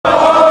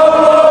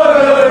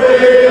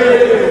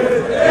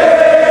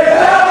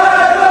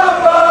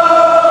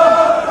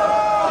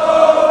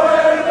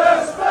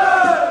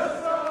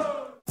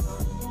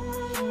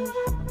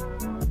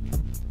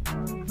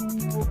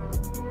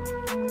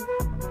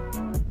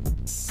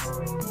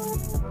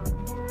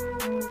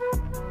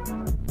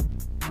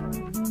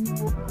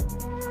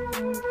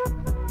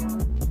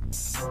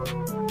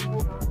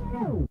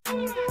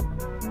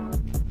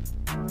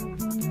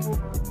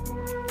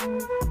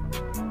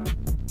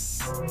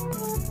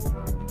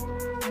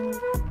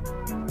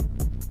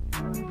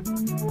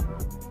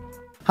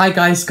Hi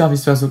guys,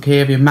 Scarface Facebook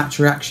here with your match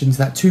reaction to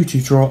that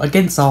 2-2 draw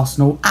against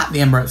Arsenal at the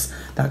Emirates,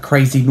 that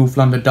crazy North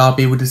London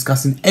derby. We're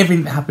discussing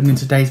everything that happened in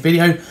today's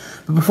video.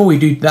 But before we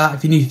do that,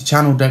 if you're new to the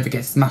channel, don't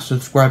forget to smash the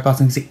subscribe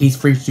button because it is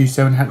free to do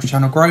so and helps the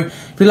channel grow.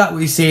 If you like what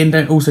you're seeing,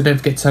 don't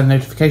forget to turn the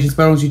notifications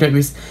bell on so you don't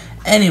miss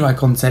any of my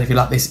content. If you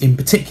like this in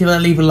particular,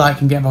 leave a like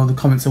and get involved in the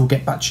comments and we'll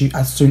get back to you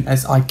as soon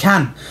as I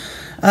can.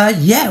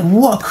 Yeah,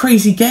 what a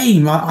crazy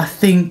game. I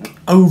think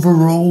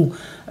overall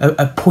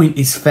a point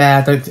is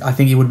fair. I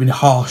think it would have been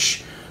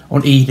harsh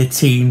on either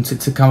team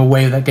to come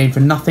away with that game for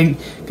nothing,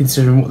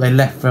 considering what they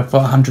left for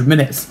 100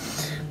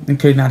 minutes,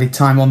 including added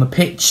time on the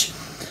pitch,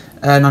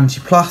 90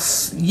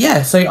 plus.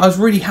 Yeah, so I was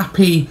really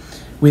happy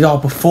with our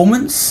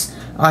performance.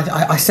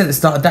 I said at the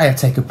start of the day I'd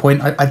take a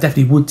point. I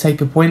definitely would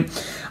take a point.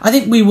 I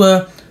think we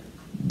were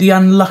the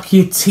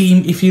unluckier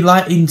team, if you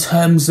like, in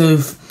terms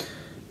of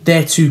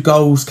their two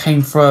goals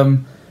came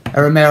from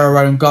a Romero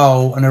own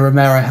goal and a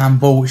Romero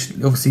handball, which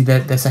obviously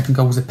their second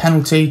goal was a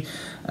penalty,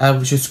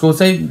 which was scored.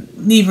 So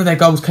neither of their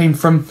goals came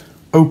from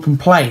open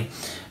play,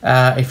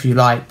 if you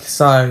like.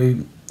 So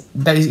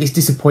that is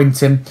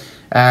disappointing,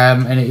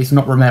 and it's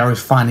not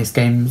Romero's finest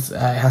games, it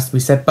has to be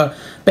said. But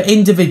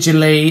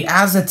individually,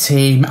 as a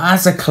team,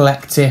 as a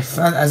collective,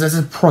 as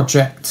a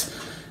project,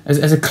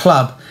 as a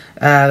club,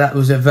 that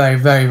was a very,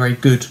 very, very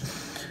good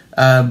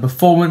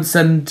performance.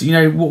 And you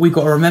know what we've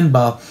got to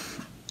remember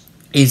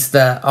is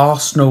that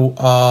Arsenal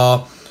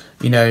are,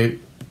 you know,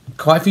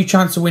 quite a few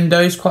transfer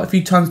windows, quite a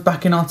few times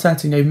back in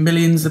Arteta, you know,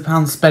 millions of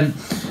pounds spent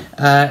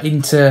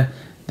into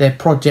their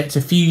project,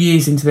 a few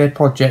years into their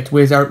project.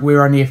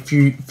 We're only a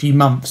few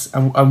months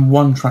and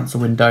one transfer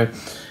window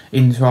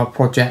into our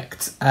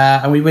project,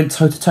 and we went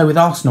toe-to-toe with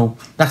Arsenal.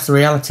 That's the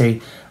reality,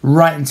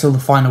 right until the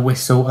final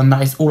whistle, and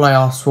that is all I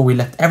asked for. We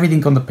left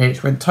everything on the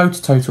pitch, went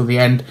toe-to-toe till the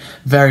end.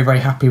 Very, very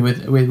happy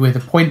with a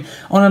point.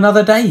 On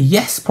another day,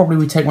 yes, probably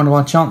we take one of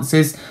our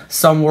chances.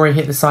 Somewhere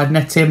hit the side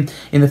netting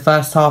in the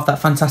first half. That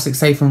fantastic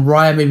save from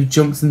Raya. Maybe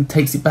Johnson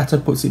takes it better,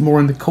 puts it more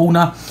in the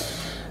corner.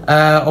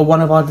 Or one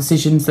of our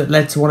decisions that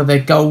led to one of their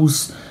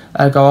goals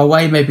go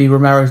away. Maybe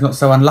Romero's not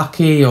so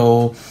unlucky,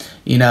 or,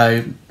 you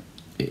know,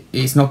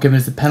 it's not given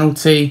us a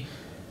penalty.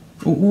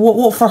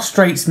 What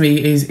frustrates me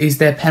is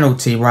their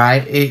penalty,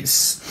 right?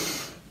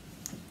 It's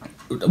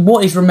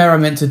what is Romero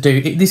meant to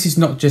do? This is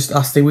not just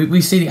us thing.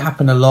 We've seen it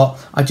happen a lot.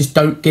 I just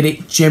don't get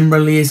it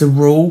generally as a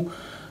rule.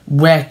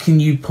 Where can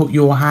you put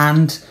your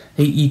hand?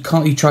 He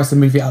can't. He tries to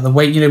move it out of the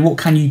way. You know, what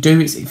can you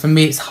do? For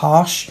me, it's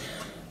harsh.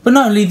 But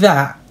not only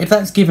that, if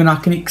that's given, I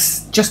can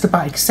just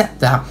about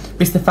accept that.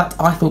 But it's the fact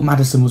I thought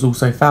Maddison was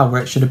also foul,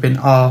 where it should have been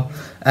our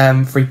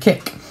free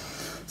kick.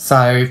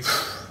 So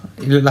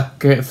it looked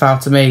like a foul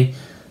to me.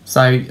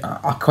 So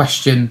I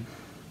question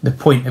the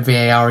point of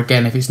VAR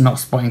again if it's not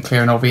spotting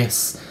clear and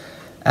obvious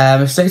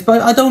mistakes.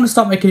 But I don't want to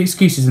start making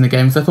excuses in the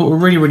game, so I thought we were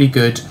really, really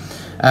good.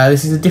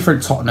 This is a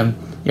different Tottenham.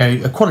 You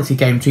know, a quality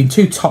game between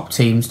two top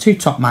teams, two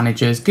top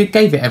managers.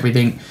 Gave it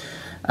everything.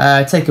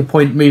 Take a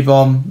point, move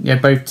on. You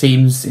know, both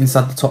teams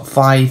inside the top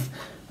 5.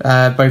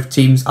 Both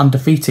teams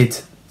undefeated.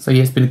 So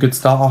yeah, it's been a good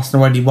start.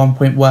 Arsenal already 1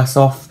 point worse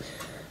off,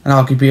 and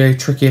arguably a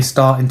trickier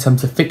start in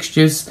terms of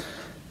fixtures.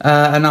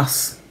 And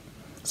us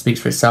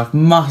speaks for itself.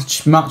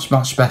 Much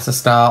better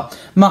start.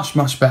 Much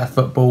better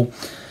football.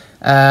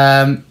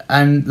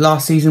 And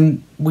last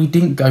season we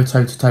didn't go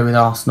toe to toe with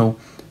Arsenal.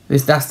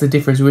 That's the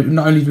difference.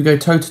 Not only did we go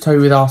toe to toe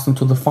with Arsenal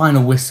till the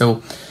final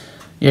whistle,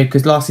 yeah,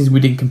 because last season we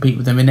didn't compete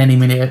with them in any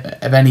minute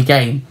of any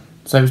game.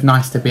 So it was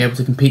nice to be able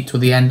to compete till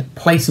the end,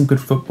 play some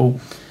good football,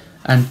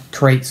 and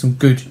create some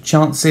good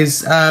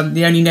chances.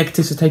 The only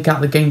negatives to take out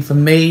of the game for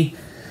me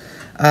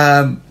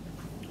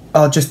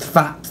are just the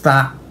fact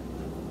that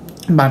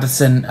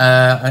Maddison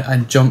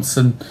and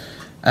Johnson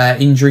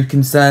injury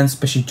concerns,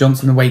 especially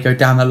Johnson, the way he go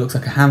down, that looks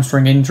like a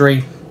hamstring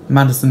injury.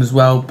 Maddison as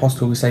well,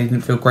 possibly we say he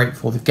didn't feel great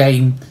for the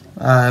game.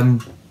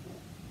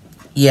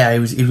 Yeah, he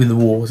was in the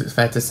wars, it's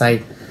fair to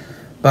say.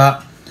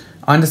 But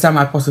I understand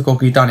why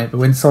Postecoglou done it, but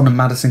when Son and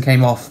Maddison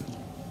came off,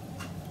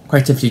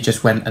 creativity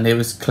just went, and it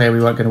was clear we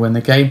weren't going to win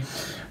the game.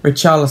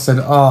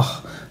 Richarlison,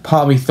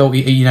 part of me thought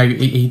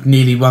he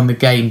nearly won the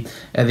game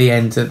at the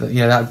end. You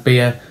know, that would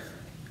be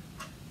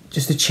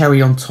just a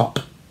cherry on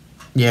top,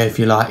 yeah, if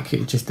you like.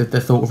 Just the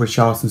thought of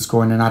Richarlison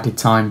scoring an added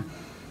time,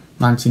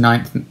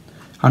 99th,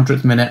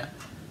 100th minute.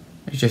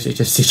 It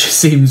just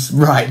seems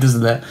right,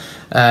 doesn't it?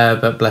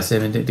 But bless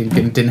him, it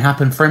didn't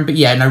happen for him. But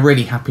yeah, no,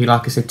 really happy.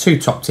 Like I said, two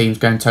top teams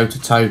going toe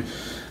to toe.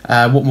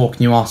 What more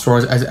can you ask for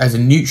as a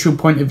neutral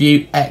point of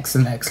view?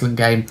 Excellent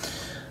game.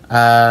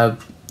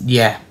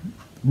 Yeah,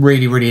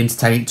 really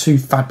entertaining. Two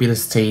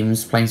fabulous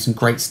teams playing some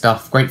great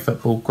stuff, great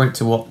football, great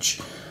to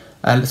watch.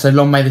 So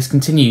long may this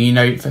continue. You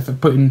know, for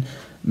putting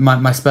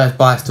my Spurs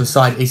bias to the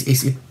side,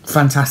 it's a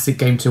fantastic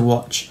game to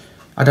watch.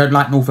 I don't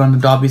like North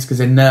London derbies because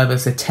they're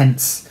nervous, they're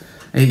tense,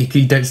 and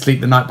you don't sleep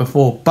the night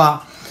before.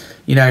 But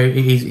you know, it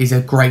is a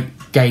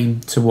great game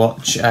to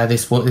watch.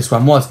 This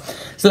one was.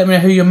 So let me know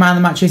who your man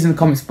of the match is in the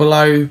comments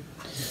below.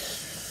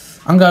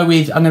 I'm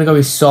gonna go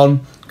with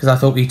Son, because I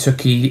thought he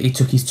took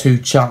his two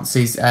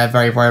chances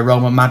very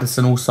well. And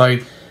Maddison also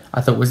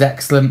I thought was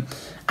excellent.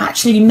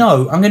 Actually,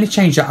 no, I'm going to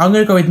change that. I'm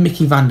going to go with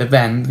Mickey van der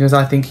Ven because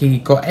I think he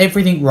got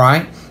everything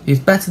right. He's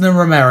better than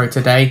Romero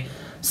today.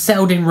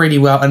 Settled in really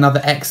well. Another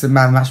excellent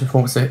man of the match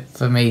performance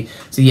for me.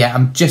 So yeah,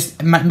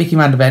 Mickey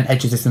van der Ven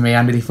edges this for me.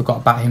 I nearly forgot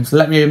about him. So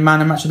let me know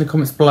man of the match in the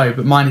comments below.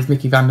 But mine is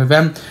Mickey van der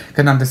Ven.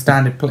 Can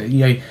understand it.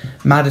 You know,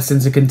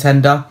 Maddison's a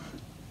contender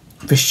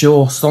for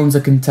sure. Son's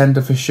a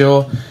contender for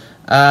sure.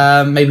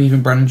 Maybe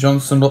even Brennan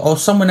Johnson or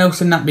someone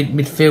else in that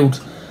midfield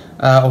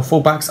or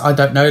fullbacks. I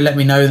don't know. Let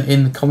me know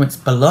in the comments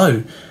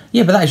below.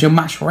 Yeah, but that is your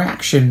match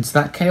reaction to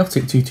that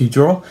chaotic 2-2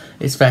 draw.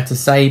 It's fair to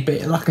say,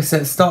 but like I said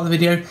at the start of the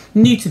video,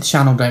 new to the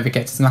channel, don't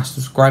forget to smash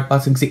the subscribe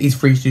button because it is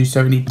free to do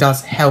so and it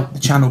does help the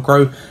channel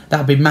grow. That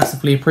would be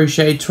massively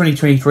appreciated.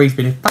 2023 has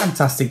been a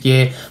fantastic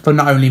year for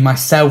not only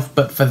myself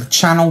but for the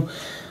channel.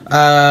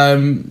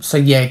 So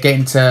yeah,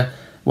 getting to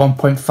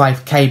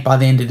 1.5k by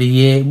the end of the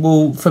year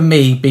will, for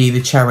me, be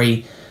the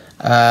cherry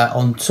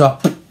on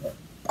top.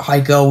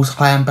 High goals,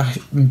 high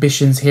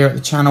ambitions here at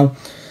the channel.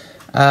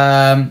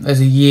 As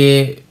a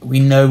year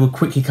we know will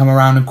quickly come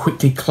around and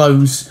quickly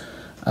close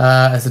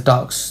as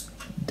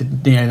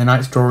the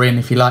nights draw in,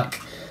 if you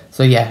like.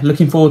 So yeah,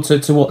 looking forward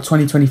to what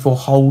 2024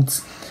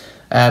 holds.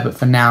 But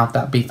for now,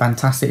 that'd be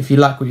fantastic. If you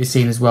like what you're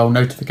seeing as well,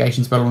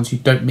 notifications bell on so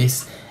you don't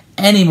miss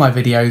any of my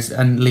videos,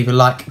 and leave a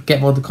like.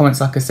 Get more of the comments,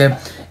 like I said.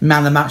 Man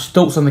of the match,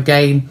 thoughts on the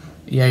game,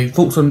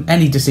 thoughts on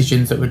any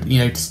decisions that were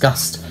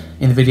discussed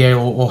in the video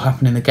or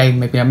happened in the game.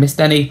 Maybe I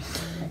missed any.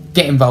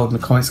 Get involved in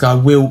the comments, guys.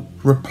 I will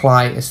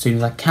reply as soon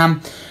as I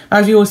can.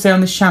 As you always say on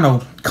this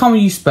channel, come on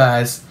you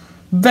Spurs.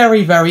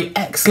 Very, very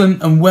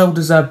excellent and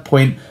well-deserved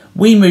point.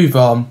 We move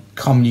on.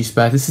 Come on you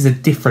Spurs. This is a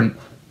different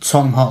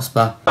Tottenham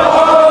Hotspur.